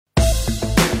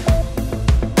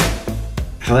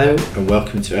Hello and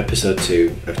welcome to episode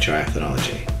 2 of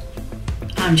Triathlonology.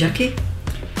 I'm Jackie.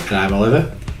 And I'm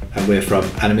Oliver, and we're from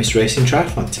Animist Racing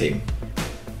Triathlon Team.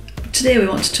 Today we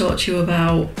want to talk to you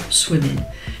about swimming,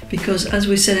 because as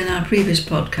we said in our previous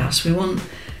podcast, we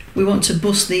want to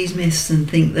bust these myths and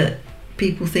think that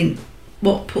people think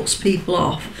what puts people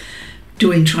off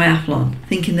doing triathlon,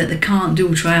 thinking that they can't do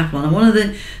triathlon. And one of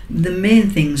the main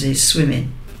things is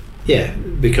swimming. Yeah,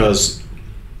 because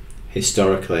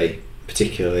historically,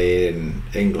 particularly in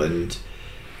England,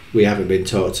 we haven't been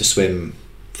taught to swim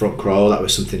front crawl. That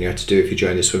was something you had to do if you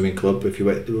joined a swimming club. If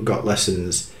you got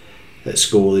lessons at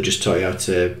school, they just taught you how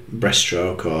to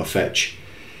breaststroke or fetch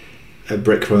a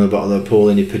brick from the bottom of the pool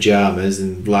in your pyjamas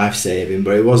and life-saving,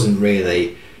 but it wasn't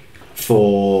really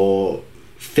for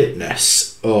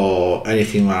fitness or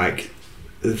anything like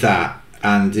that.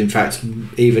 And in fact,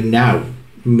 even now,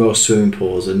 most swimming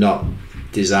pools are not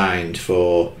designed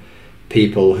for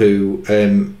people who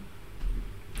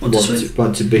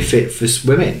want to be fit for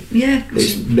swimming. Yeah,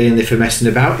 it's mainly for messing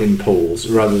about in pools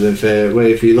rather than for, well,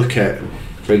 if you look at,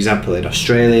 for example, in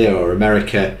Australia or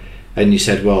America, and you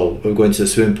said, well, we're going to the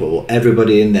swimming pool,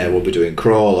 everybody in there will be doing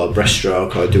crawl or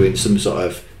breaststroke or doing some sort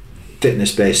of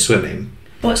fitness-based swimming.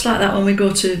 Well, it's like that when we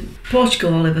go to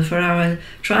Portugal, Oliver, for our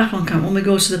triathlon camp. When we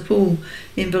go to the pool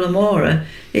in Vilamora,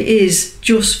 it is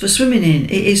just for swimming in.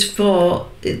 It's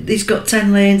got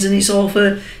 10 lanes and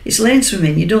it's lane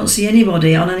swimming. You don't see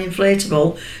anybody on an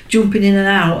inflatable jumping in and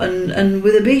out and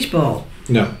with a beach ball.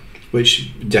 No,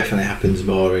 which definitely happens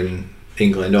more in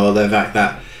England, or the fact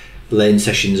that lane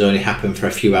sessions only happen for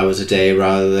a few hours a day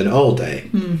rather than all day,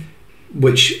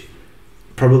 which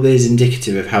probably is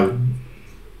indicative of how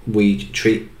we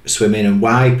treat swimming and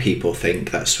why people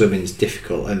think that swimming's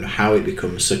difficult and how it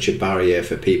becomes such a barrier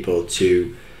for people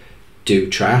to do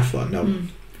triathlon. No,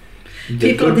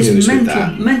 You've got this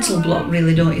mental block,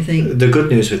 really, don't you think? The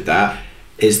good news with that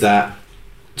is that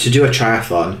to do a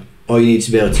triathlon, all you need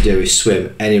to be able to do is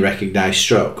swim any recognised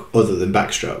stroke other than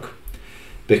backstroke.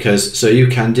 Because so you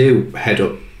can do head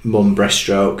up, mum,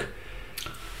 breaststroke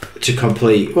to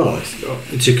complete, well,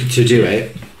 to do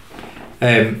it.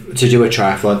 To do a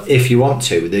triathlon if you want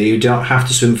to. You don't have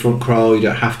to swim front crawl, you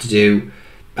don't have to do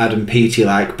Adam Peaty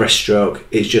like breaststroke.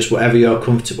 It's just whatever you're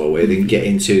comfortable with and get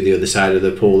into the other side of the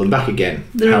pool and back again,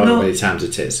 however many times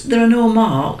it is. There are no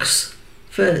marks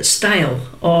for style,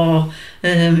 or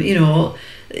you're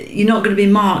not going to be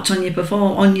marked on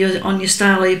your on your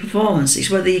style or your performance.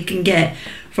 It's whether you can get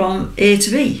from A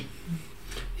to B.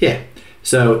 Yeah,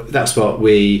 so that's what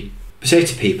we say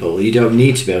to people. You don't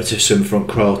need to be able to swim front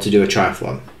crawl to do a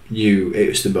triathlon.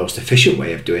 It's the most efficient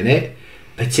way of doing it,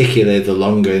 particularly the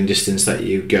longer in distance that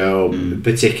you go,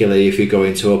 particularly if you go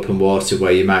into open water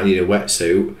where you might need a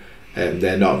wetsuit.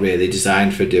 They're not really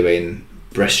designed for doing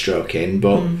breaststroking,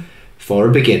 but for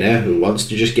a beginner who wants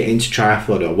to just get into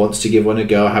triathlon or wants to give one a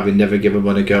go, having never given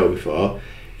one a go before,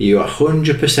 you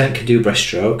 100% can do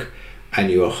breaststroke, and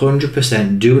you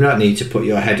 100% do not need to put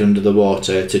your head under the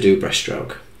water to do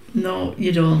breaststroke. No,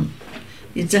 you don't.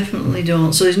 You definitely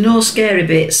don't. So there's no scary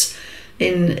bits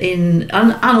and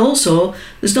also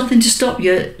there's nothing to stop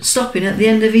you stopping at the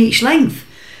end of each length,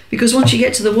 because once you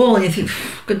get to the wall and you think,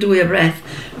 could do with a breath,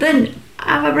 then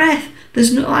have a breath.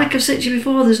 There's no, like I've said to you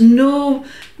before, there's no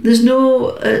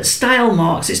style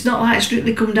marks. It's not like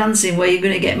Strictly Come Dancing where you're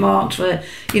going to get marked for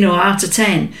out of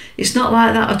 10. It's not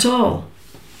like that at all.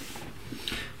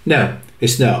 No,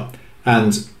 it's not.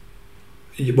 And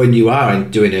when you are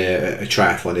doing a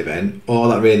triathlon event, all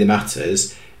that really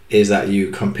matters is that you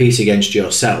compete against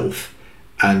yourself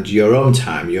and your own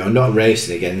time. You're not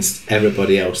racing against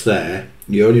everybody else there.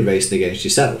 You're only racing against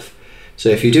yourself. So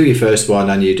if you do your first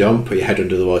one and you don't put your head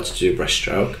under the water to do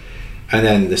breaststroke, and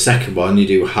then the second one you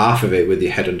do half of it with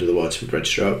your head under the water for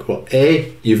breaststroke, well,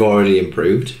 you've already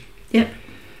improved. Yep.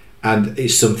 And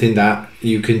it's something that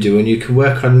you can do and you can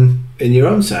work on in your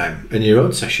own time, in your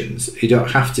own sessions. You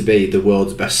don't have to be the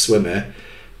world's best swimmer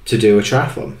to do a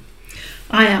triathlon.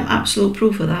 I am absolute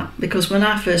proof of that, because when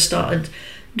I first started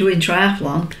doing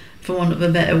triathlon, for want of a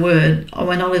better word, or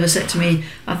when Oliver said to me,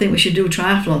 I think we should do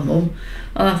triathlon, Mum,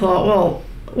 and I thought, well,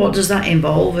 what does that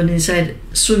involve? And he said,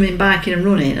 swimming, biking and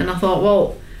running. And I thought,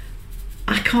 well,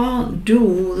 I can't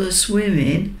do the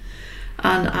swimming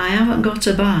and I haven't got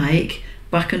a bike,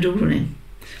 but I can do running.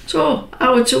 So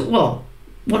I would took,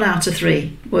 1 out of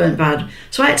 3 weren't bad.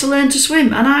 So I had to learn to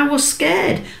swim, and I was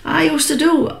scared. I used to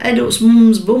do head ups,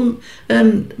 mums, bum,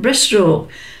 breaststroke,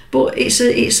 but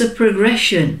it's a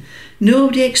progression.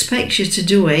 Nobody expects you to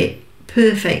do it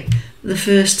perfect the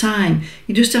first time.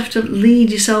 You just have to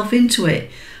lead yourself into it.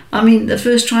 I mean, the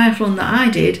first triathlon that I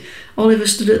did, Oliver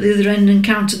stood at the other end and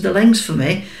counted the lengths for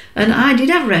me, and I did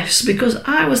have refs because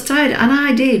I was tired, and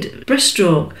I did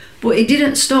breaststroke, but it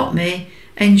didn't stop me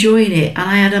enjoying it, and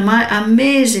I had an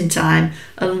amazing time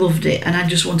and loved it, and I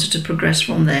just wanted to progress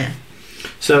from there.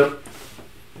 So,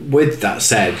 with that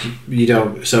said,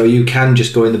 you can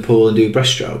just go in the pool and do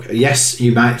breaststroke. Yes,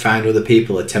 you might find other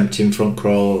people attempting front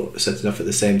crawl setting off at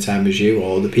the same time as you,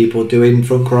 or the people doing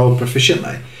front crawl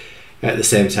proficiently at the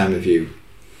same time as you.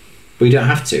 But you don't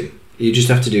have to. You just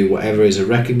have to do whatever is a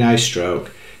recognised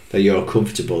stroke that you're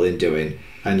comfortable in doing,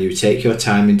 and you take your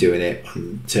time in doing it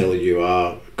until you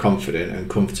are confident and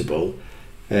comfortable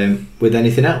with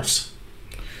anything else.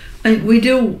 And we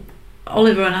do,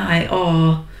 Oliver and I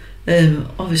are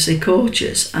obviously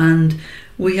coaches, and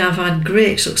we have had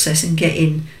great success in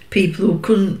getting people who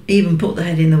couldn't even put their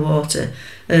head in the water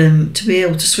to be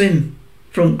able to swim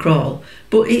front crawl.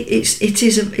 But it is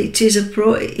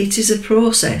a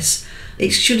process. It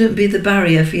shouldn't be the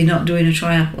barrier for you not doing a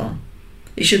triathlon.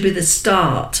 It should be the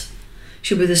start. It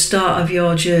should be the start of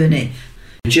your journey.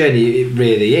 The journey, it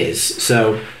really is.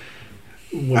 So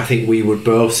I think we would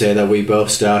both say that we both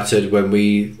started when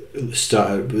we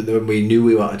knew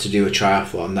we wanted to do a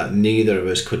triathlon, that neither of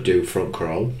us could do front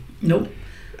crawl. Nope.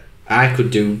 I could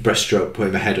do breaststroke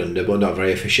putting my head under, but not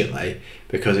very efficiently,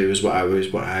 because it was what I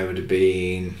would have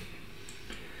been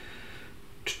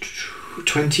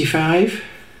 25.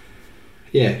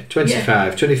 Yeah,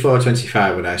 25, yeah. 24,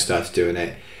 25 when I started doing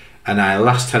it, and I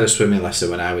last had a swimming lesson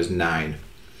when I was 9.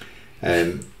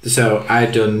 So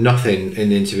I'd done nothing in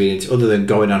the intervening other than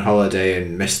going on holiday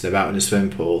and messing about in the swimming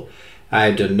pool. I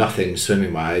had done nothing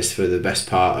swimming wise for the best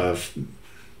part of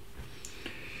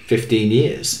 15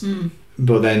 years.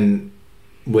 But then,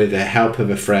 with the help of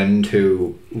a friend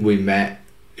who we met,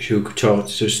 who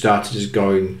started us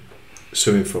going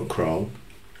swimming front crawl,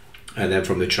 and then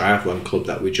from the triathlon club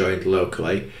that we joined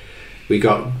locally, we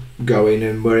got going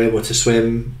and were able to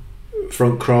swim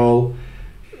front crawl.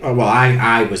 Well,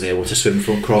 I was able to swim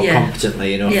front crawl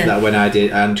competently enough that when I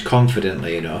did, and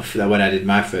confidently enough that when I did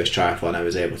my first triathlon, I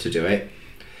was able to do it.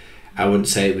 I wouldn't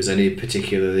say it was any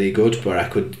particularly good, but I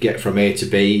could get from A to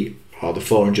B, or the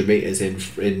 400 metres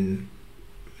in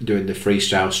doing the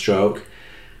freestyle stroke,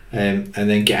 and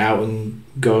then get out and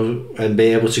go and be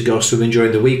able to go swimming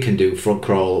during the week and do front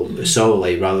crawl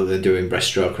solely rather than doing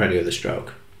breaststroke or any other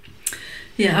stroke.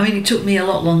 Yeah, I mean, it took me a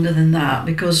lot longer than that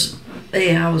because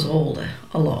I was older,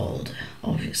 a lot older,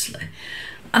 obviously,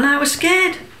 and I was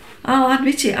scared. I'll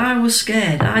admit it, I was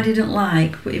scared. I didn't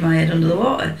like putting my head under the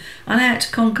water, and I had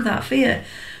to conquer that fear.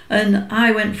 And I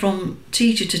went from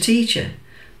teacher to teacher.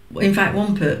 In fact,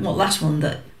 last one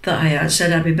that I had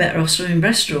said I'd be better off swimming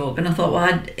breaststroke, and I thought,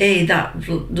 well, that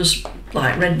just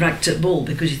like red ragged at bull,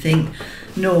 because you think,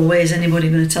 no way is anybody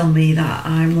going to tell me that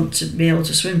I want to be able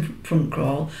to swim front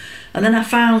crawl. And then I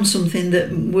found something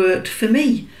that worked for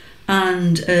me,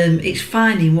 and it's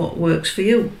finding what works for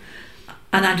you.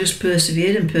 And I just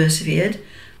persevered.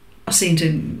 I seemed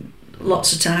to,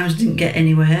 lots of times, didn't get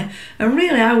anywhere. And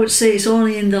really, I would say it's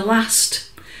only in the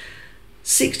last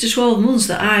 6 to 12 months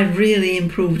that I've really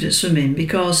improved at swimming,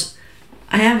 because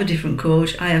I have a different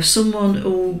coach. I have someone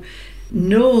who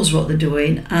knows what they're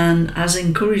doing and has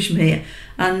encouraged me.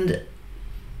 And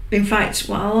in fact,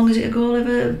 how long is it ago,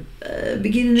 Oliver?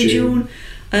 Beginning of June.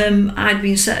 I'd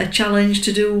been set a challenge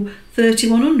to do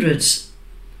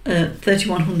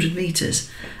 3,100 metres,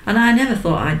 and I never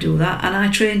thought I'd do that, and I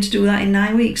trained to do that in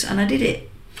 9 weeks, and I did it.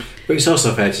 But it's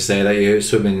also fair to say that your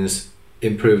swimming's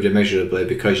improved immeasurably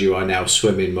because you are now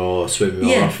swimming more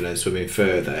often and swimming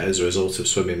further as a result of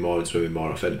swimming more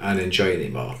often and enjoying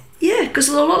it more. Yeah, because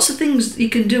there are lots of things you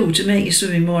can do to make your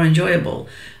swimming more enjoyable,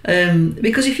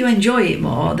 because if you enjoy it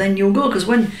more, then you'll go. Because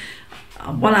when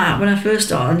I first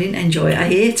started, I didn't enjoy it, I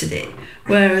hated it.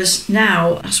 Whereas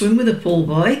now I swim with a pull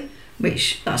buoy,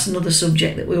 which that's another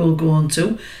subject that we will go on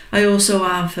to. I also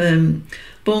have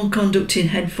bone conducting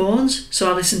headphones,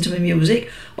 so I listen to my music.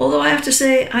 Although I have to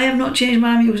say, I have not changed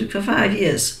my music for 5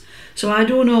 years, so I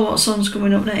don't know what song's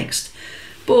coming up next.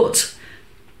 But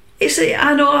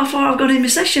I know how far I've gone in my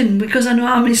session because I know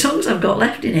how many songs I've got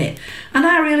left in it, and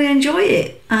I really enjoy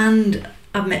it. And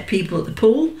I've met people at the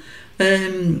pool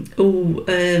who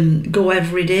go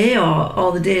every day,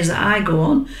 or the days that I go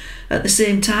on at the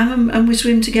same time, and we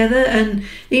swim together. And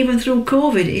even through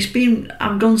COVID,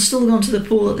 I've still gone to the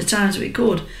pool at the times we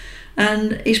could,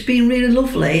 and it's been really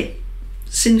lovely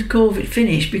since COVID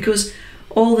finished, because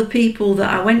all the people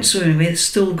that I went swimming with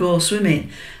still go swimming,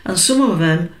 and some of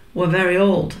them were very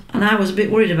old, and I was a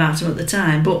bit worried about them at the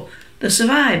time, but they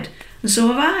survived, and so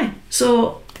have I.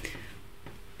 So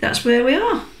that's where we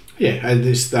are. Yeah, and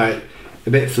it's like a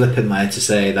bit flippantly to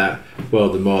say that, well,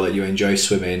 the more that you enjoy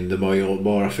swimming, the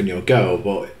more often you'll go.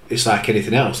 But it's like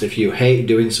anything else. If you hate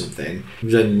doing something,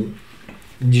 then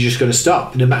you're just going to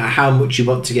stop. No matter how much you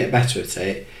want to get better at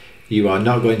it, you are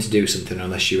not going to do something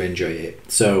unless you enjoy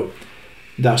it. So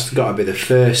that's got to be the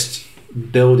first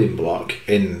building block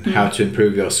in how to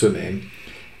improve your swimming,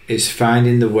 is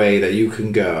finding the way that you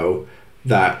can go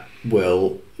that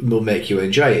will make you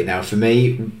enjoy it. Now for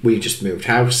me, we've just moved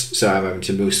house, so I'm having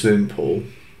to move swimming pool,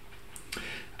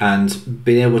 and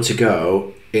being able to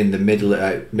go in the middle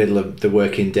of the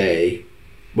working day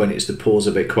when the pool's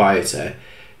a bit quieter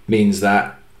means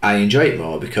that I enjoy it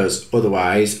more, because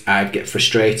otherwise I'd get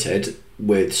frustrated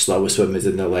with slower swimmers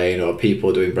in the lane or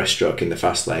people doing breaststroke in the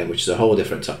fast lane, which is a whole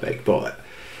different topic. But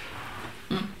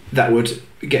that would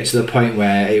get to the point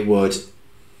where it would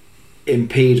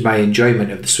impede my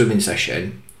enjoyment of the swimming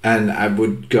session and I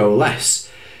would go less.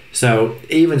 So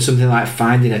even something like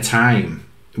finding a time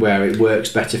where it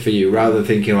works better for you, rather than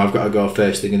thinking, I've got to go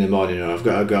first thing in the morning or I've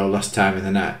got to go last time in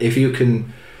the night. If you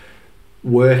can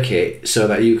work it so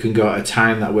that you can go at a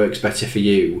time that works better for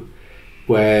you,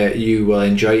 where you will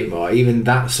enjoy it more, even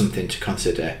that's something to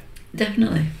consider.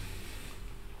 Definitely.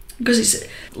 Because it's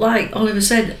like Oliver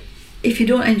said, if you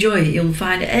don't enjoy it, you'll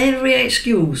find every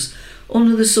excuse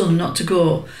under the sun not to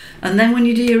go. And then when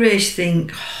you do your race, you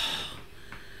think,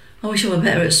 I wish I were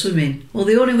better at swimming. Well,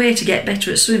 the only way to get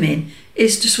better at swimming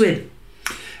is to swim.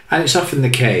 And it's often the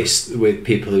case with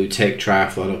people who take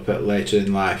triathlon up at later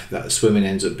in life that swimming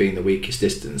ends up being the weakest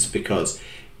distance, because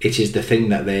it is the thing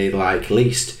that they like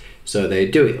least, so they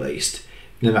do it least.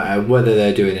 No matter whether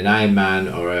they're doing an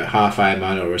Ironman or a half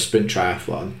Ironman or a sprint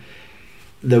triathlon,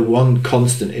 the one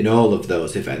constant in all of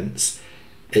those events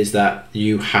is that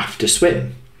you have to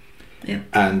swim. Yeah.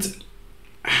 And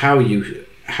how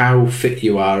fit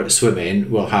you are at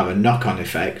swimming will have a knock-on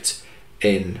effect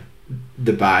in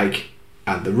the bike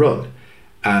and the run.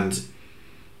 And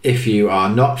if you are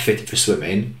not fit for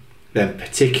swimming, then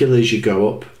particularly as you go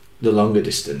up the longer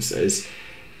distances,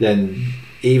 then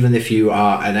even if you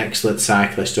are an excellent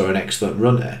cyclist or an excellent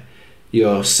runner,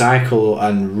 your cycle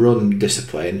and run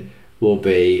discipline will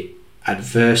be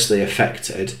adversely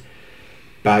affected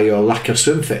by your lack of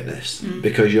swim fitness,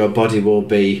 because your body will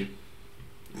be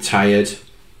tired,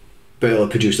 but it'll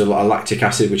produce a lot of lactic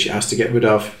acid which it has to get rid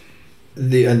of.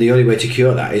 The only way to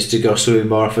cure that is to go swimming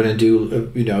more often and do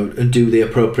the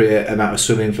appropriate amount of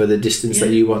swimming for the distance that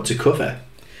you want to cover.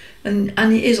 And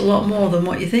it is a lot more than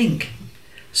what you think.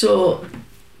 So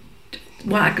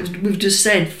like we've just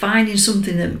said, finding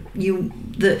something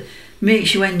that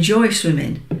makes you enjoy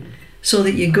swimming so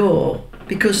that you go,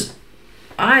 because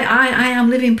I am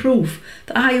living proof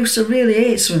that I used to really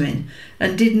hate swimming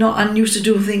and used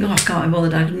to think, I can't be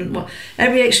bothered,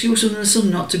 every excuse under the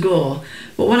sun not to go.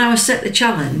 But when I was set the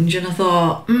challenge and I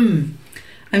thought, I'm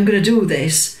going to do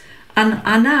this, and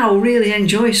I now really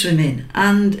enjoy swimming,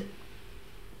 and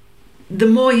the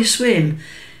more you swim,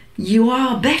 you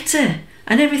are better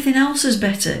and everything else is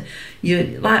better.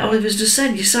 You, like Oliver's just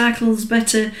said, your cycle's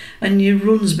better and your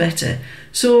run's better.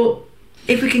 So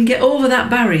if we can get over that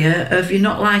barrier of you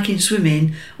not liking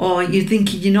swimming, or you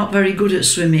thinking you're not very good at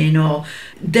swimming, or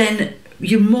then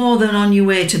you're more than on your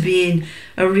way to being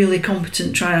a really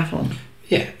competent triathlon.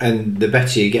 Yeah, and the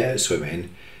better you get at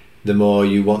swimming, the more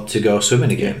you want to go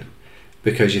swimming again,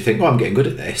 because you think, well, I'm getting good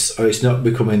at this, or it's not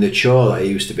becoming the chore that it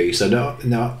used to be. So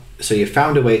so you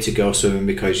found a way to go swimming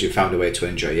because you found a way to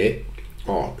enjoy it,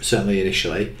 or certainly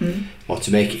initially, or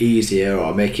to make it easier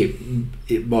or make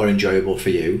it more enjoyable for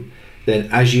you. Then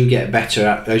as you get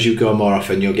better as you go more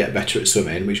often, you'll get better at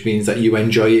swimming, which means that you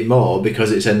enjoy it more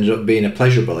because it's ended up being a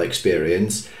pleasurable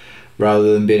experience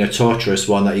rather than being a torturous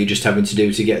one that you're just having to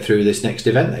do to get through this next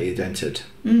event that you've entered.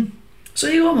 So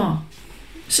you go more.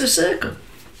 It's a circle.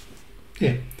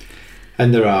 Yeah.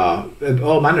 And there are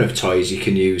all manner of toys you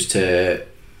can use to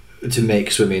make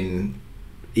swimming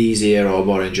easier or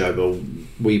more enjoyable.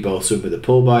 We both swim with a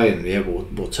pool boy, and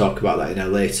we'll talk about that in a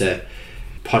later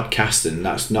podcast, and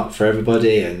that's not for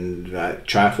everybody, and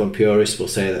triathlon purists will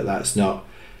say that that's not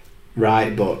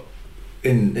right. But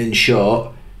in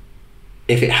short,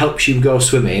 if it helps you go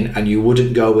swimming and you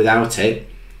wouldn't go without it,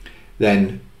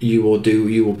 then you will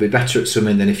be better at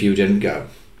swimming than if you didn't go.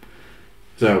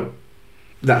 So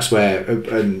that's where,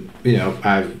 and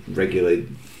I've regularly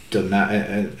done that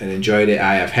and enjoyed it.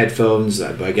 I have headphones,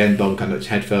 but again, bone conduct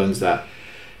headphones that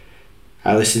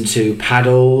I listen to.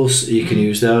 Paddles, you can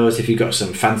use those. If you've got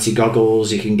some fancy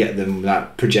goggles, you can get them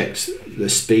that project the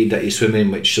speed that you're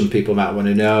swimming, which some people might want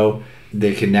to know.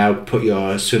 They can now put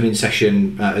your swimming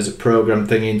session as a program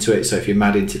thing into it. So if you're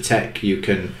mad into tech, you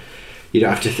can You don't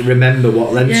have to remember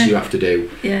what lengths Yeah. you have to do.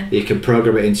 Yeah. You can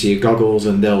program it into your goggles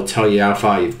and they'll tell you how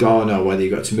far you've gone or whether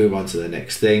you've got to move on to the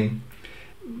next thing.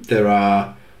 There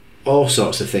are all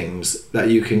sorts of things that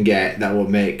you can get that will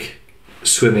make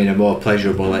swimming a more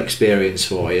pleasurable experience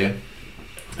for you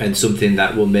and something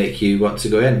that will make you want to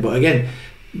go in. But again,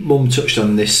 Mum touched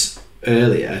on this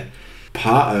earlier.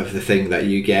 Part of the thing that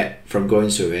you get from going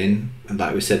swimming, and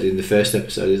like we said in the first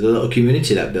episode, is a little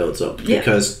community that builds up. Yeah.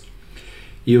 Because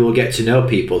you will get to know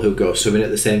people who go swimming at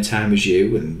the same time as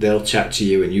you, and they'll chat to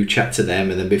you and you chat to them,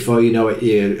 and then before you know it,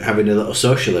 you're having a little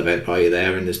social event while you're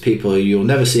there, and there's people who you'll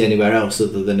never see anywhere else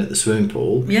other than at the swimming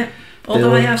pool. Yeah.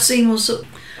 Although I have seen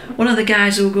one of the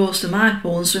guys who goes to my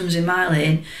pool and swims in my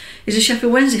lane is a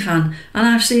Sheffield Wednesday fan, and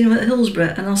I've seen him at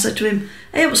Hillsborough, and I said to him,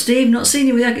 "Hey, up, Steve, not seen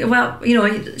you with your, well, you know,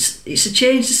 it's a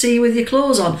change to see you with your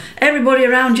clothes on." Everybody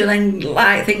around you then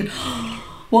like think,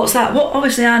 "What's that?" Well,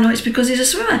 obviously I know it's because he's a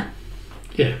swimmer.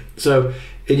 Yeah. So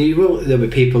there'll be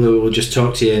people who will just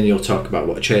talk to you, and you'll talk about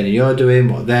what training you're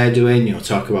doing, what they're doing. You'll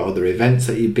talk about other events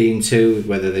that you've been to,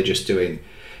 whether they're just doing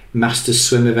masters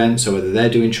swim events or whether they're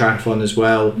doing triathlon as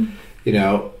well. You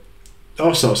know,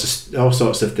 all sorts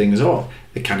of things. Or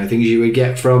the kind of things you would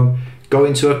get from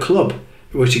going to a club,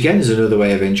 which again is another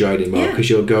way of enjoying it more, because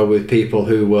you'll go with people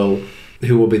who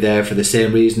will be there for the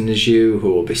same reason as you,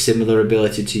 who will be similar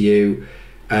ability to you,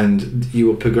 and you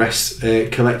will progress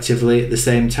collectively at the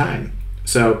same time.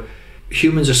 So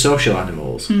humans are social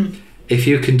animals. If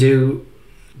you can do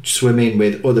swimming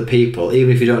with other people,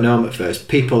 even if you don't know them at first,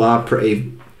 people are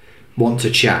pretty want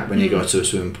to chat when you go to a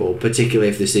swimming pool, particularly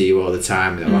if they see you all the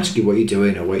time, and they'll ask you what you're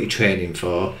doing or what you're training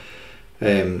for,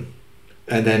 and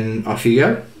then off you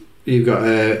go. You've got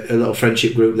a little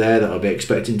friendship group there that'll be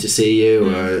expecting to see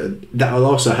you. That'll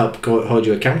also help hold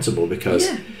you accountable, because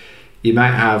you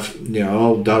might have, you know,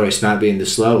 old Doris might be in the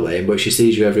slow lane, but she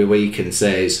sees you every week and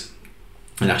says,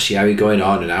 and asks you how you're going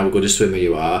on and how good a swimmer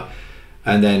you are,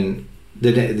 and then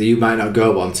you might not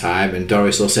go one time, and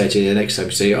Doris will say to you the next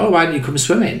time, say, "Oh, why don't you come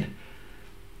swimming?"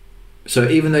 So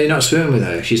even though you're not swimming with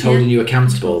her, she's holding you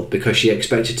accountable because she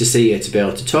expected to see you to be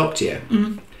able to talk to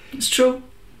you. It's true.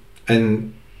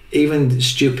 And even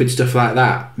stupid stuff like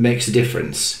that makes a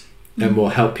difference and will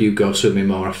help you go swimming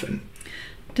more often.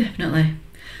 Definitely.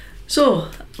 So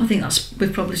I think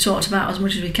we've probably talked about as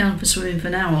much as we can for swimming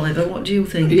for now, Oliver. What do you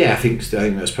think? Yeah, I think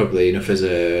that's probably enough as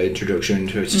an introduction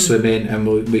to swimming, and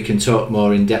we can talk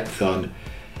more in depth on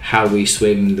how we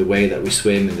swim, the way that we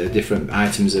swim, and the different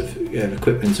items of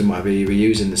equipment and whatever you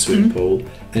use in the swimming pool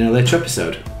in a later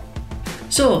episode.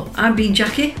 So I've been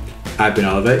Jackie. I've been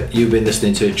Oliver. You've been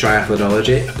listening to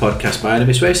Triathlonology, a podcast by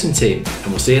Enemies Racing Team, and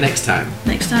we'll see you next time.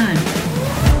 Next time.